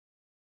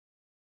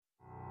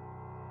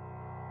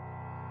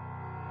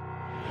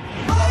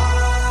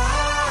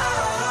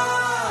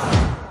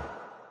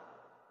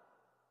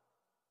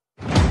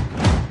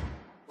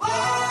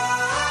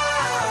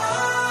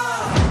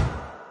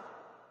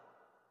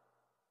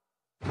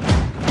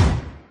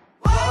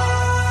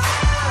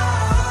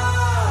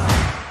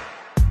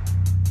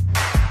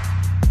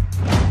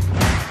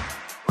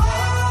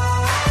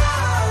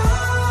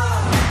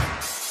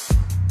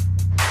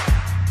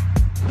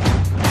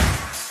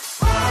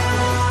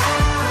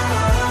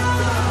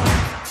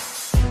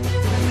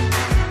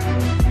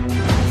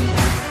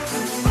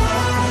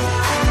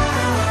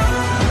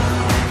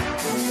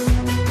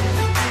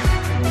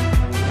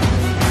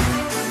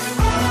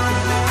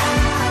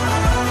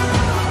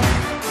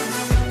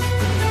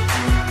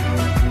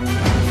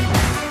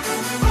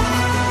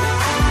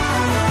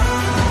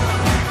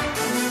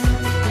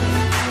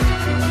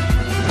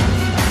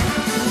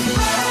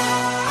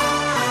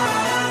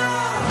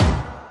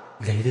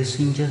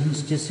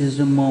this is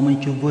the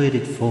moment you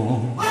waited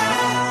for.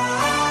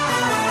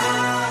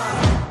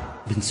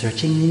 Been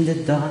searching in the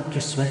dark,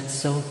 your sweat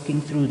soaking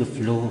through the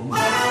floor.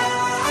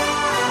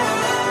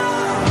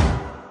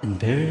 And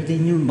buried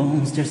in your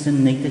bones, there's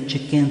an ache that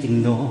you can't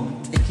ignore.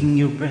 Taking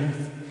your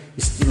breath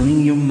is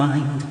stealing your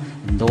mind,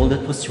 and all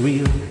that was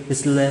real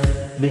is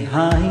left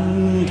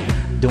behind.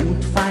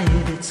 Don't fight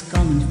it, it's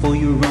coming for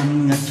you,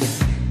 running at you.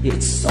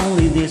 It's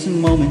only this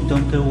moment,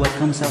 don't care what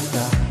comes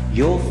after.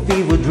 Your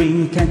fever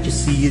dream, can't you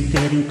see it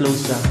getting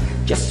closer?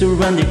 Just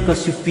surrender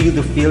cause you feel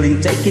the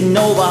feeling taking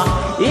over.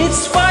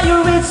 It's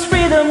fire, it's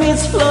freedom,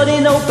 it's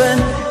flooding open.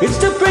 It's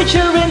the preacher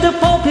in the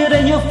pulpit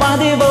and you'll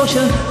find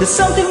devotion. There's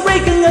something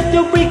breaking at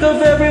the brink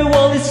of every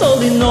wall. It's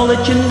holding all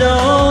that you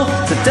know.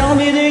 So tell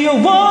me, do you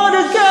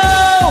wanna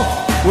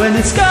go? When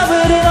it's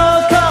covered in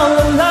all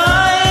color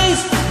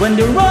lights, when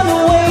the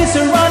runaways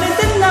are running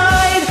the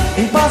night,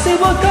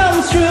 impossible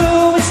comes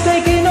true, it's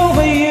taking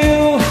over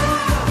you.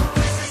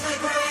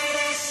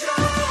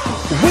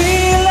 We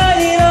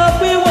light it up,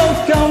 we won't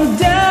come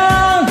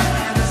down.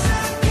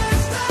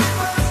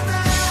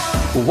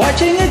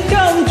 Watching it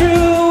come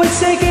true, it's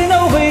taking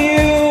over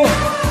you.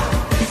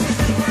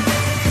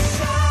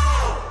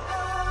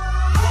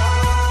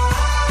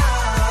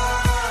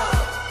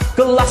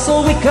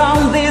 Colossal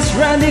become these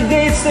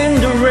renegades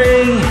in the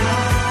ring,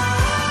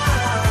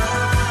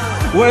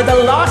 where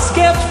the lost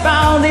get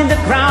found in the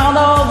crown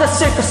of the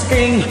circus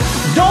king.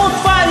 Don't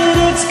fight it,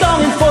 it's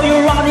coming for you,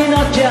 running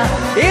at ya.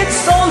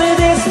 It's only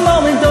this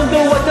moment, don't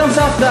know what comes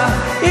after.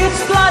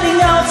 It's flooding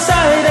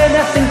outside and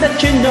I think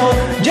that you know.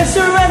 Just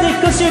surrender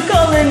cause you're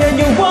calling and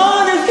you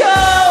wanna go.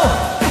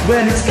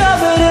 When it's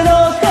covered in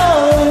all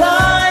color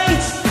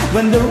lights,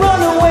 when the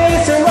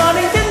runaways are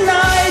running the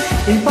night,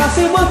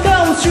 impossible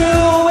comes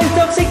true,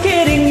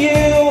 intoxicating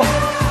you.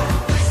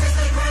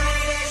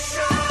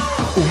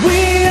 We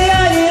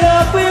light it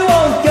up, we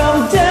won't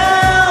come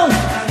down.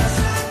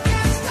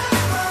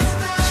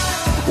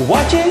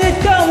 Watching it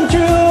come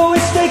true,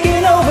 it's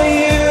taking over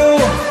you.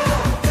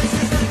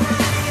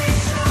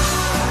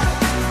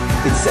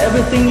 It's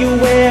everything you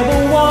ever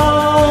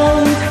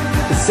want,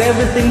 it's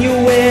everything you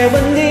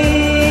ever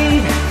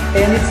need,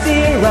 and it's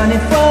here right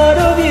in front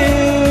of you.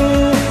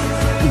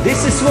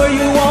 This is where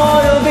you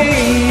wanna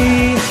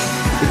be.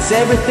 It's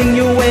everything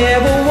you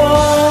ever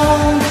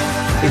want,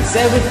 it's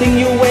everything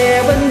you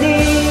ever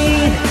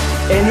need,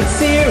 and it's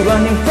here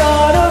right in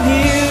front of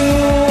you.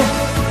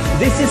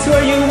 This is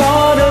where you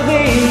wanna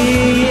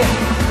be.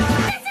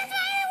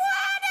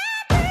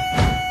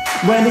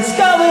 When it's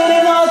covered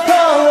in all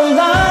color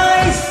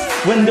lights,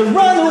 when the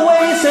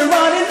runaways are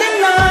running the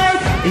night,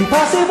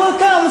 impossible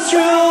comes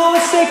true,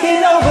 it's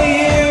taking over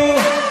you.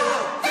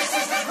 This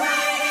is the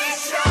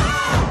greatest show.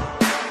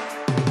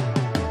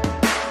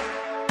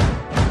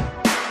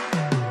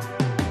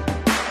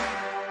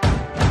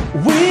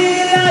 We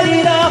light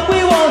it up, we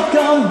won't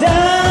come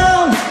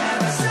down.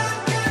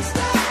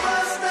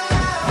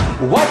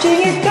 Watching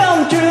it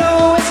come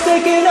true, it's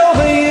taking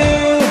over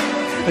you.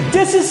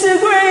 This is the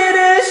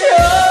greatest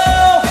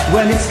show.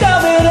 When it's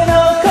covered in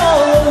all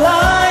color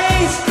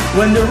lights,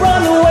 when the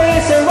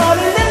runaways are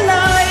running the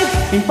night,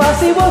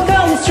 impossible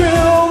comes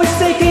true, it's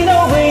taking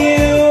over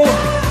you.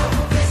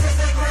 This is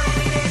the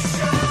greatest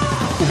show.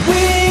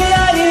 We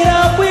light it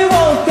up, we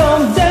won't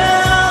come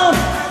down.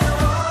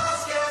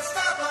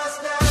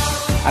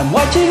 I'm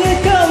watching it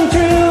come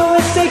true,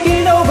 it's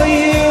taking over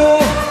you.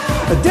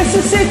 This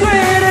is the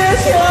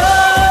greatest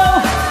show.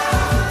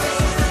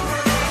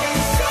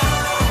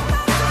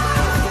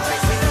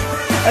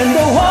 And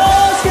the whole